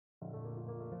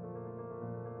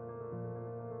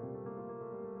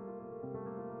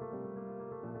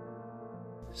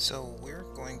So we're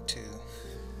going to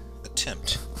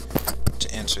attempt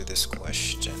to answer this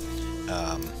question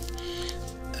um,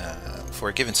 for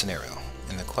a given scenario.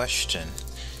 And the question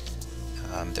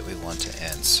that we want to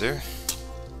answer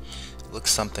looks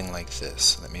something like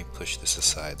this. Let me push this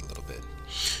aside a little bit.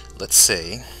 Let's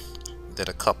say that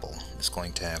a couple is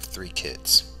going to have 3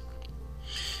 kids,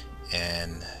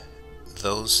 and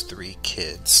those 3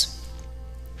 kids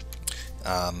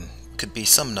could be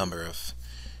some number of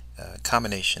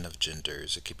combination of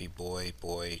genders. It could be boy,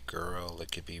 boy, girl.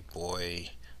 It could be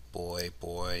boy, boy,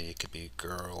 boy. It could be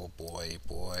girl, boy,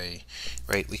 boy.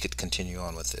 Right? We could continue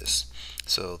on with this.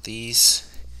 So these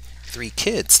 3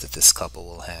 kids that this couple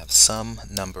will have some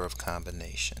number of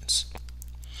combinations.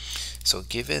 So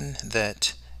given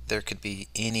that there could be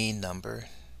any number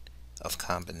of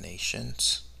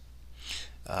combinations,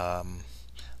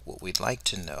 what we'd like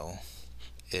to know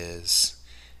is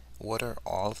what are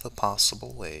all of the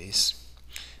possible ways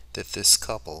that this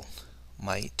couple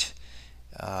might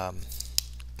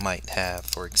might have.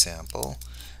 For example,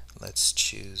 let's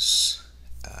choose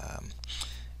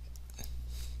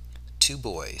 2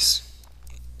 boys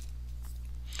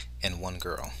and 1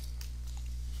 girl.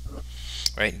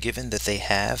 Right? Given that they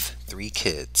have 3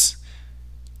 kids,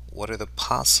 what are the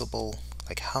possible,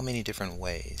 like how many different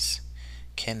ways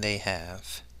can they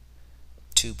have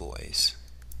 2 boys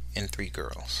and 3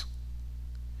 girls?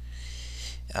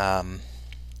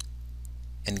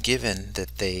 And given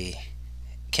that they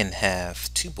can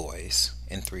have 2 boys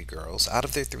and 3 girls out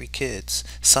of their 3 kids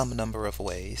some number of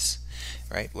ways,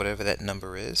 right? Whatever that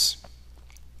number is,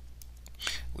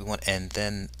 we want, and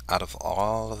then out of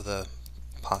all of the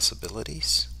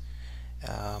possibilities,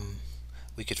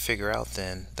 we could figure out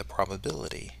then the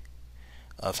probability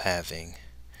of having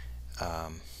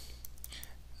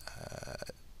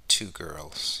 2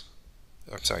 girls,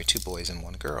 or sorry, 2 boys and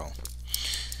 1 girl.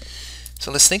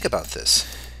 So let's think about this.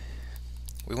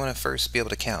 We want to first be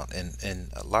able to count, and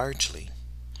largely,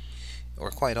 or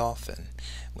quite often,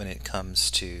 when it comes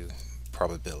to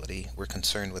probability, we're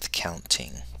concerned with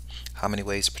counting. How many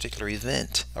ways a particular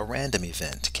event, a random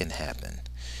event, can happen.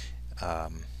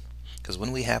 Because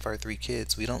when we have our 3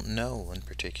 kids, we don't know in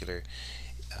particular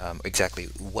exactly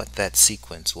what that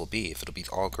sequence will be. If it'll be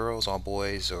all girls, all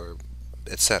boys, or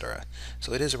etc.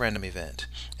 So it is a random event,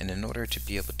 and in order to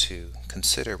be able to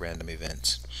consider random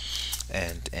events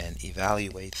and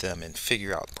evaluate them and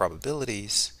figure out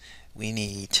probabilities, we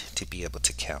need to be able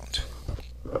to count.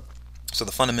 So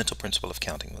the fundamental principle of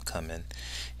counting will come in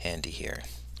handy here.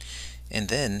 And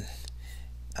then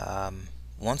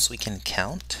once we can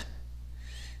count,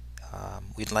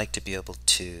 we'd like to be able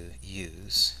to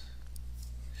use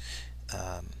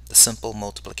the simple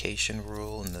multiplication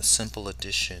rule and the simple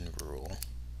addition rule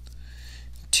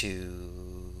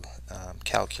to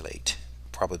calculate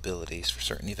probabilities for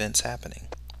certain events happening.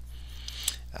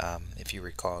 If you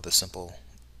recall, the simple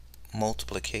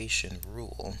multiplication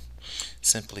rule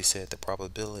simply said the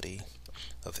probability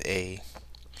of A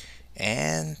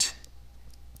and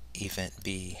event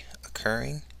B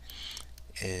occurring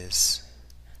is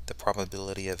the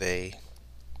probability of A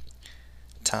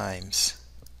times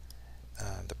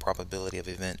the probability of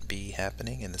event B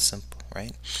happening in the simple,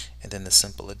 right? And then the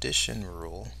simple addition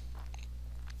rule,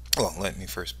 well, let me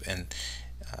first, and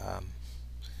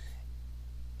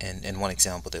one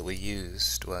example that we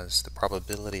used was the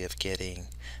probability of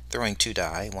throwing 2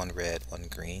 die, 1 red, 1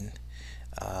 green.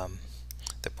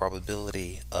 The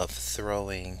probability of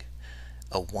throwing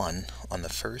a 1 on the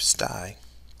first die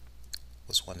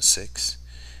was 1/6,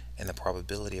 and the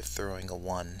probability of throwing a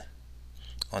 1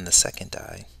 on the second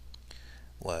die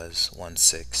was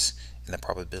 1/6, and the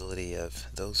probability of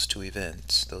those 2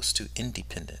 events, those 2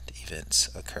 independent events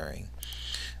occurring,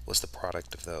 was the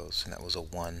product of those, and that was a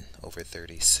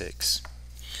 1/36.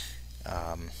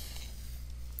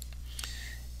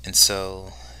 And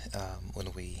so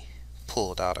when we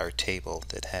pulled out our table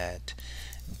that had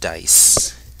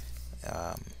dice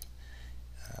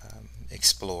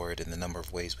explored and the number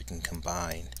of ways we can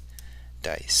combine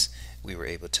dice, we were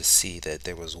able to see that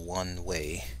there was one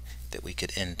way that we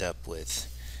could end up with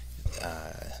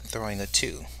throwing a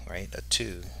 2, right?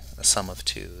 A sum of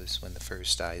 2 is when the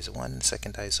first die is a 1, the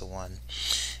second die is a 1,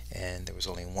 and there was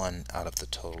only 1 out of the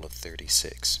total of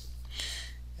 36.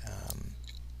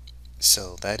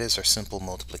 So that is our simple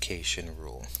multiplication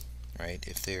rule, right?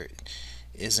 If there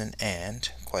is an and,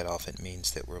 quite often it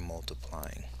means that we're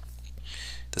multiplying.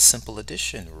 The simple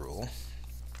addition rule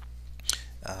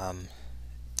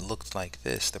looked like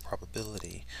this: the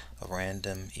probability of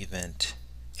random event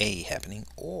A happening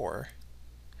or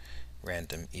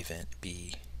random event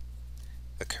B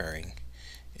occurring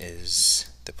is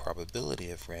the probability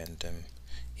of random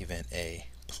event A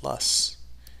plus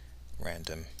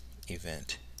random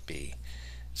event B.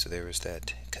 So there was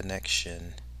that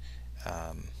connection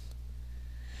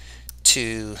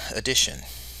to addition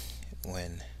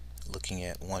when looking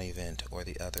at one event or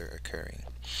the other occurring.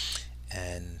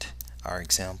 And our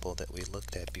example that we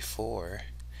looked at before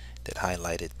that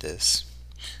highlighted this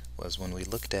was when we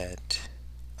looked at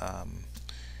uh,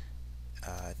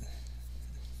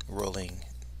 rolling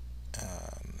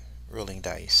rolling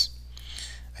dice.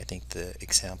 I think the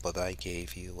example that I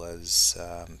gave you was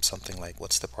something like,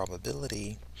 what's the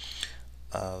probability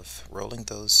of rolling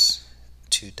those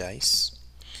two dice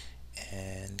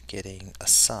and getting a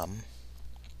sum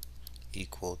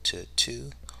equal to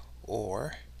 2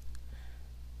 or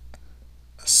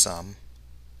a sum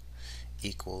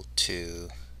equal to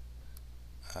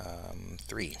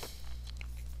 3.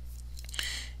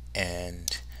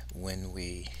 And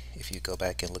if you go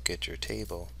back and look at your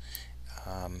table,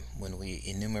 when we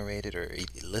enumerated or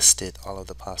listed all of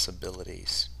the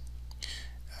possibilities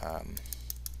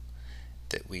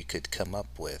that we could come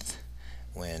up with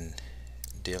when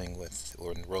dealing with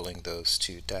or rolling those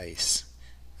two dice,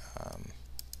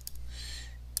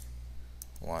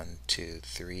 1, 2,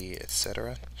 3,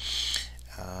 etc.,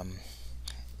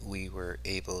 we were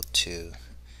able to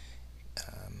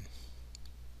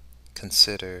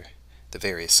consider the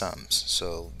various sums.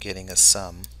 So getting a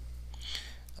sum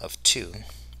of 2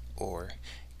 or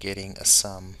getting a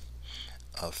sum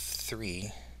of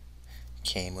 3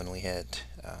 came when we had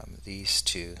these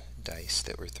two dice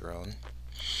that were thrown,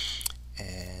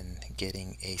 and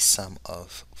getting a sum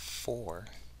of 4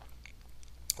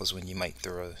 was when you might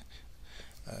throw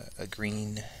a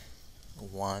green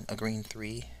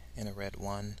 3 and a red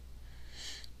 1,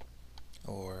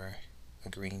 or a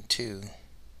green 2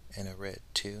 and a red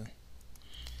 2,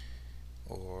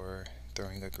 or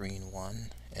throwing a green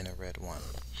 1 and a red 1.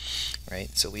 Right?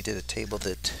 So we did a table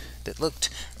that looked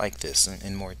like this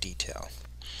in more detail.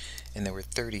 And there were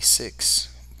 36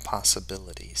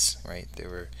 possibilities, right? There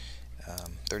were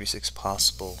 36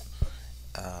 possible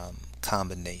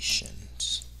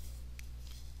combinations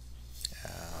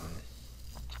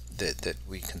that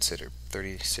we considered,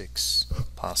 36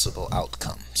 possible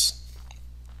outcomes.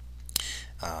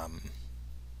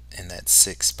 And that's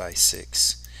 6 by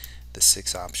 6. The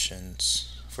 6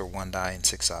 options for one die and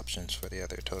 6 options for the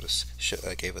other total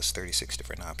gave us 36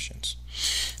 different options.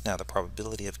 Now the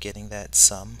probability of getting that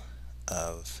sum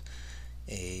of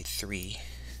a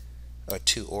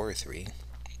 2 or a 3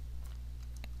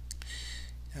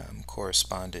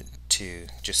 corresponded to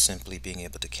just simply being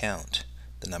able to count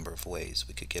the number of ways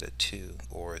we could get a 2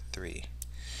 or a 3.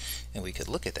 And we could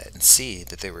look at that and see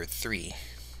that there were 3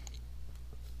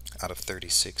 out of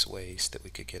 36 ways that we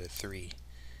could get a 3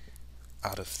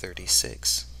 out of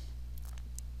 36.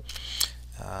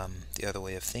 The other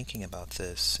way of thinking about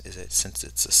this is that since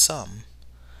it's a sum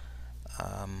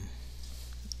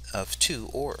of 2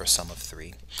 or a sum of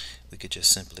 3, we could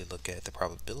just simply look at the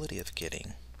probability of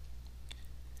getting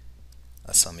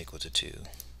a sum equal to 2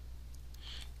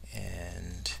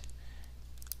 and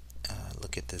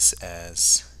look at this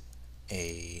as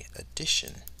a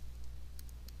addition.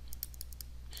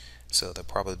 So the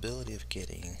probability of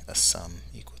getting a sum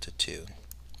equal to 2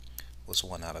 was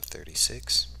 1 out of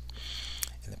 36,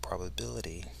 and the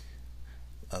probability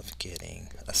of getting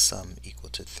a sum equal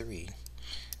to 3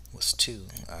 was 2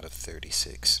 out of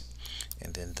 36.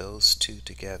 And then those two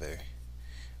together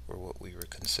were what we were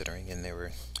considering, and there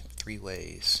were 3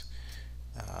 ways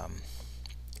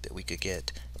that we could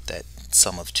get that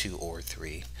sum of 2 or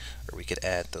 3, or we could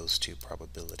add those two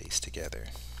probabilities together.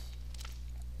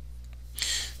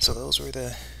 So those were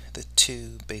the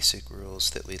 2 basic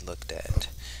rules that we looked at,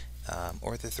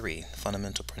 or the 3.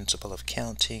 Fundamental principle of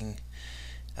counting,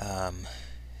 I'll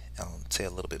say a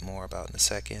little bit more about in a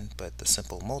second, but the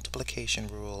simple multiplication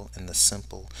rule and the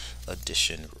simple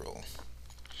addition rule.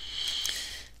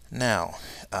 Now,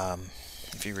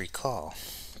 if you recall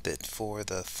that for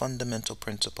the fundamental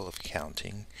principle of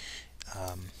counting,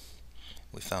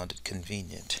 we found it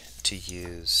convenient to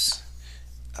use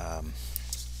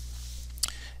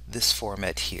this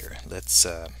format here. Let's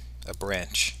a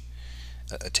branch,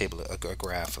 a table, a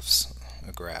graph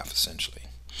essentially.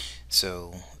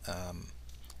 So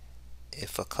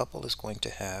if a couple is going to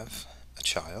have a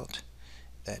child,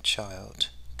 that child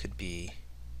could be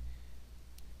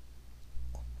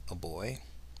a boy,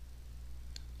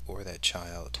 or that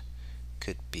child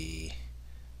could be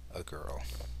a girl.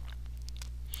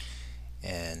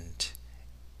 And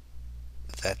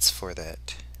that's for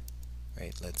that,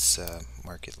 right? Let's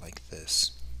mark it like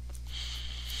this.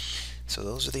 So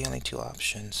those are the only 2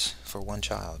 options for one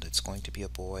child. It's going to be a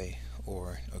boy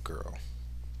or a girl.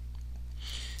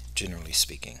 generally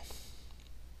speaking.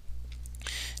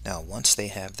 Now, once they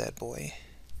have that boy,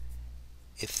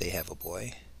 if they have a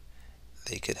boy,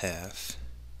 they could have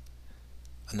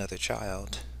another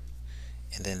child,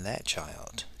 and then that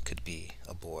child could be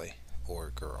a boy or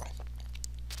a girl.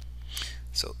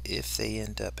 So if they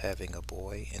end up having a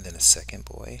boy and then a second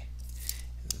boy,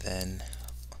 then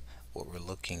what we're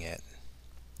looking at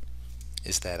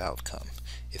is that outcome.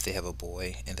 If they have a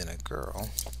boy and then a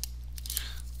girl,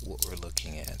 what we're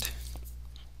looking at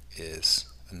is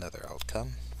another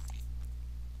outcome.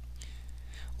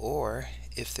 Or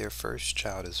if their first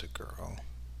child is a girl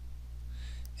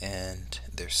and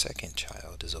their second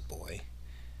child is a boy,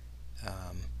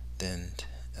 then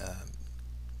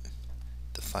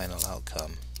the final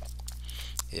outcome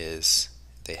is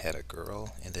they had a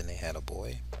girl and then they had a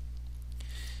boy.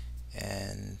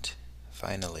 And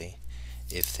finally,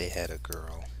 if they had a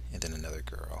girl and then another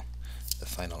girl, the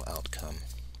final outcome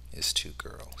is two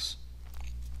girls.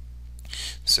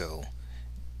 So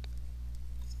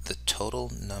the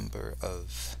total number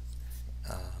of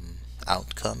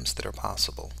outcomes that are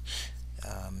possible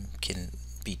can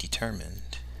be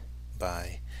determined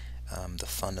by the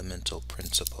fundamental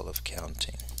principle of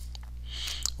counting,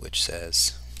 which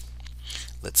says,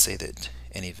 let's say that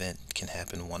an event can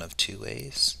happen one of two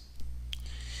ways,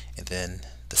 and then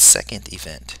the second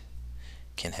event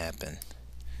can happen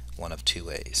one of two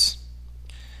ways.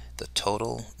 The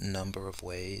total number of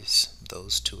ways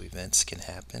those two events can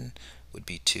happen would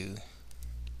be 2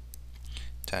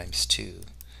 times 2,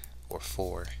 or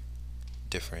 4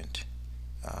 different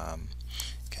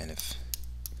kind of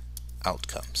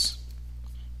outcomes.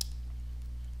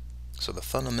 So the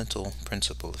fundamental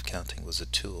principle of counting was a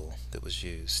tool that was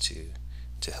used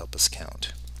to help us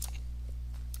count.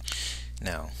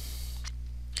 Now,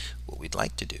 what we'd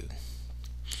like to do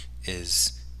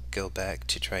is go back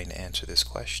to trying to answer this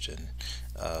question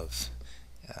of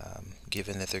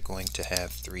given that they're going to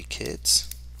have 3 kids,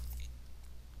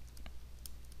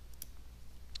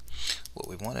 what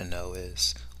we want to know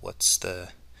is what's the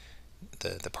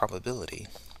probability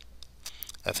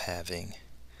of having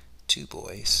 2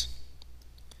 boys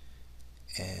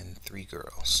and 3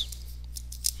 girls.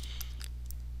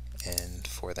 And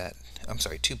for that, I'm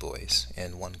sorry, 2 boys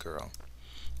and 1 girl,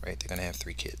 right? They're going to have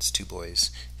 3 kids, 2 boys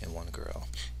and 1 girl.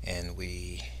 And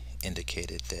we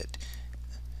indicated that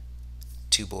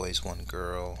 2 boys, 1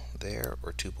 girl there,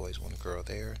 or 2 boys, 1 girl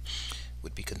there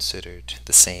would be considered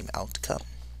the same outcome,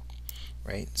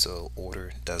 right? So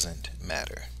order doesn't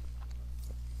matter.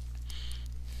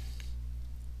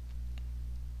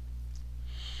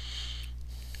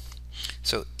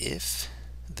 So if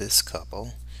this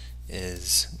couple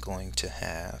is going to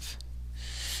have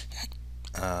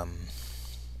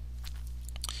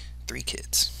 3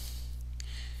 kids,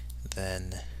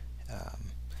 then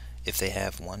if they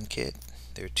have 1 kid,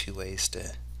 there are 2 ways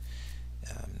to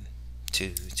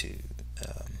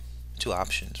two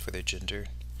options for the gender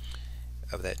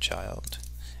of that child.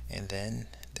 And then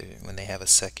when they have a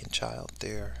second child,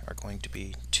 there are going to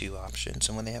be 2 options,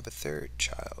 and when they have a third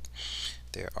child,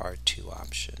 there are 2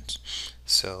 options.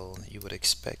 So you would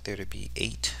expect there to be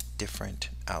 8 different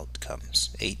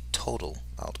outcomes, 8 total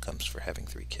outcomes for having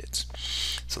 3 kids.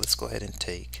 So let's go ahead and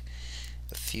take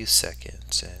a few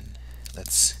seconds and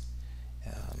let's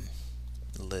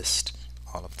list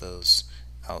all of those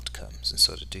outcomes. And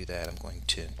so to do that, I'm going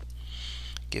to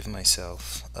give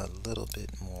myself a little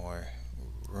bit more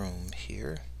room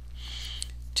here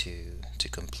to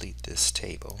complete this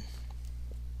table.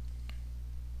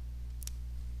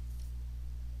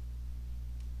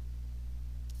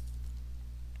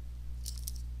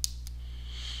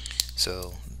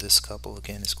 So this couple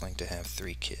again is going to have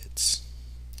 3 kids.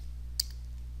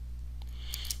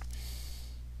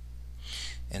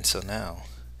 And so now,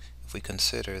 if we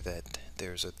consider that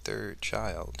there's a third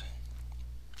child,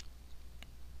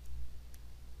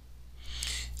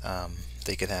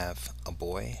 they could have a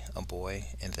boy,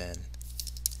 and then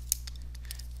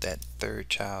that third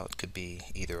child could be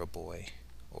either a boy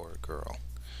or a girl.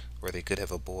 Or they could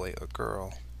have a boy or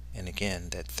girl, and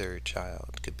again, that third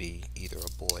child could be either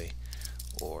a boy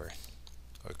or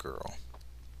a girl.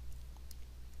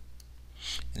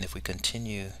 And if we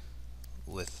continue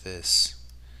with this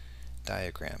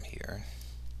diagram here,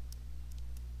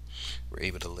 we're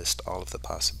able to list all of the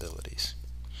possibilities.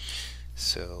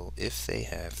 So if they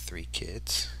have 3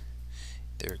 kids,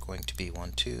 there are going to be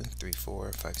 1, 2, 3,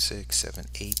 4, 5, 6, 7,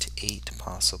 8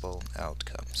 possible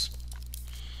outcomes.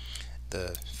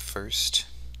 The first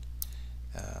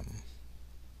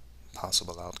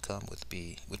possible outcome would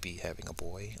be having a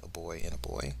boy, and a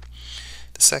boy.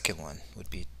 The second one would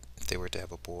be if they were to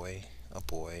have a boy,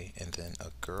 and then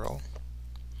a girl.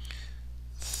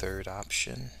 third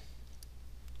option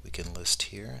we can list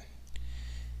here.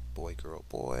 Boy, girl,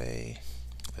 boy.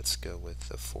 Let's go with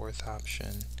the fourth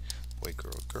option. Boy,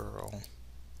 girl, girl.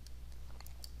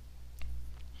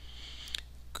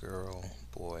 Girl,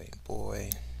 boy,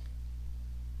 boy.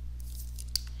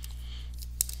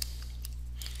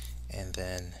 And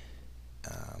then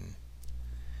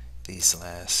these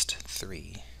last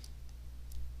three.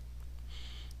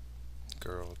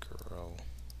 Girl, girl,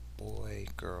 boy,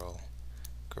 girl,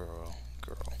 girl,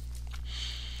 girl.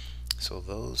 So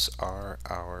those are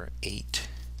our 8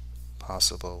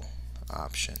 possible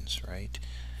options, right?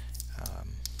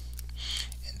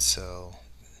 And so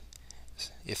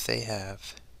if they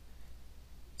have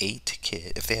 8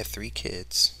 kids, if they have 3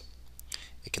 kids,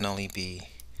 it can only be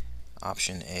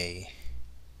option A,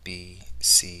 B,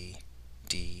 C,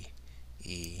 D,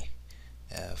 E,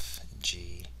 F,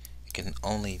 G. It can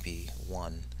only be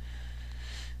one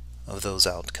of those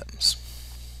outcomes.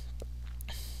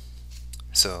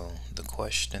 So the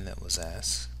question that was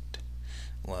asked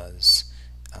was,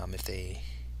 if they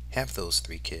have those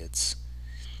 3 kids,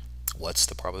 what's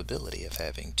the probability of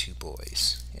having 2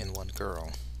 boys and 1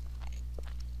 girl?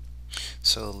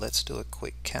 So let's do a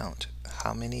quick count.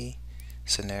 How many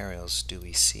scenarios do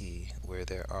we see where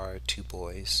there are 2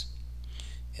 boys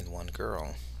and 1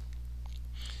 girl?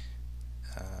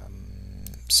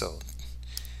 So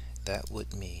that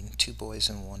would mean 2 boys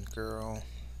and 1 girl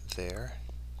there,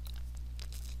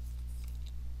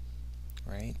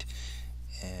 right?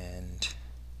 And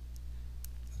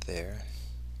there,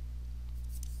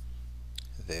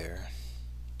 there,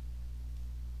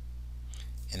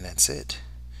 and that's it.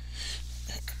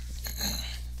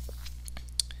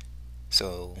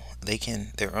 So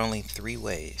there are only 3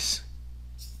 ways,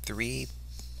 3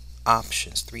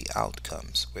 options, 3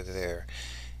 outcomes where they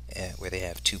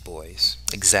have 2 boys,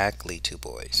 exactly 2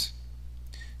 boys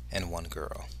and 1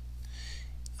 girl.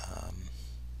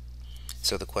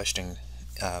 So the question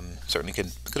certainly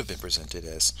could have been presented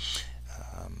as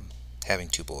having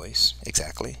 2 boys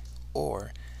exactly,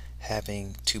 or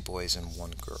having 2 boys and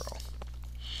 1 girl.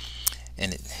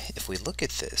 And if we look at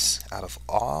this, out of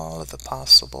all of the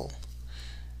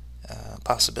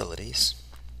possibilities,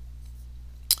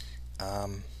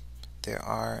 there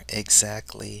are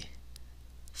exactly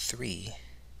 3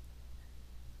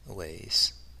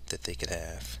 ways that they could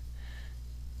have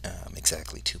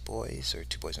exactly 2 boys, or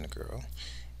 2 boys and a girl.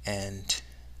 And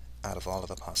out of all of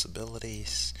the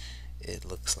possibilities, it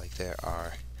looks like there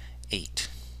are 8.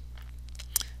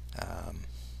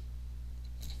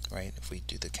 Right? If we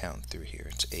do the count through here,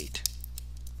 it's 8.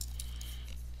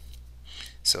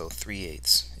 So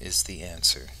 3/8 is the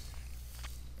answer,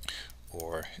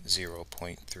 or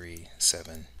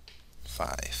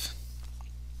 0.375.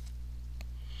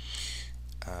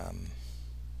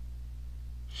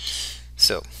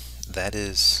 So that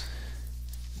is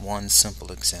one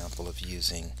simple example of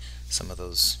using some of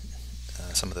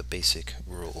the basic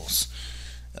rules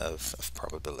of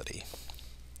probability.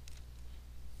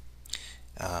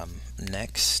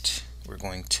 Next, we're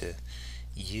going to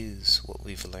use what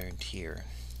we've learned here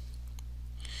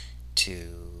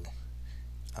to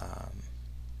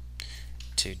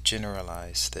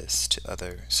generalize this to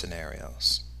other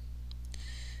scenarios.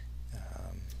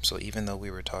 So even though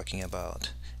we were talking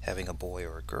about having a boy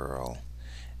or a girl,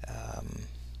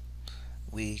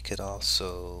 we could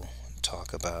also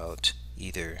talk about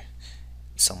either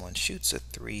someone shoots a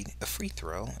free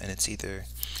throw, and it's either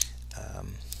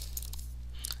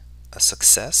a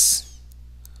success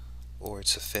or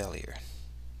it's a failure,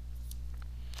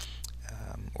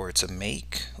 or it's a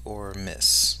make or a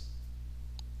miss,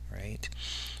 right?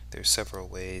 There's several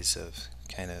ways of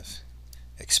kind of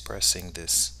expressing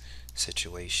this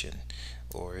situation,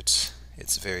 or it's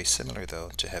very similar though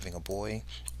to having a boy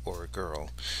or a girl,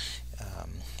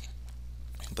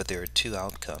 but there are 2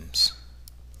 outcomes,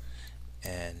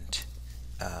 and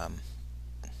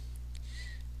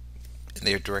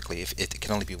they're directly, if it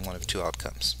can only be one of 2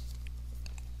 outcomes.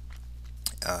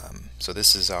 So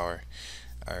this is our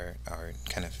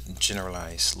kind of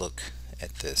generalized look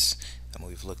at this.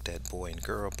 We've looked at boy and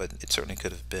girl, but it certainly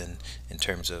could have been in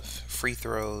terms of free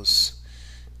throws,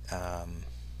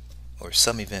 or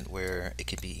some event where it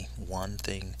could be one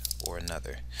thing or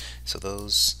another. So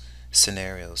those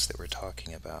scenarios that we're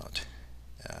talking about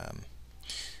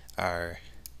are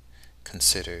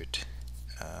considered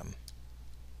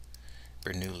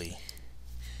Bernoulli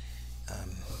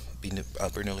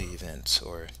events,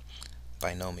 or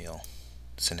binomial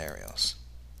scenarios.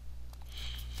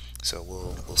 So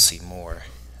we'll see more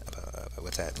about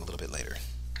with that a little bit later.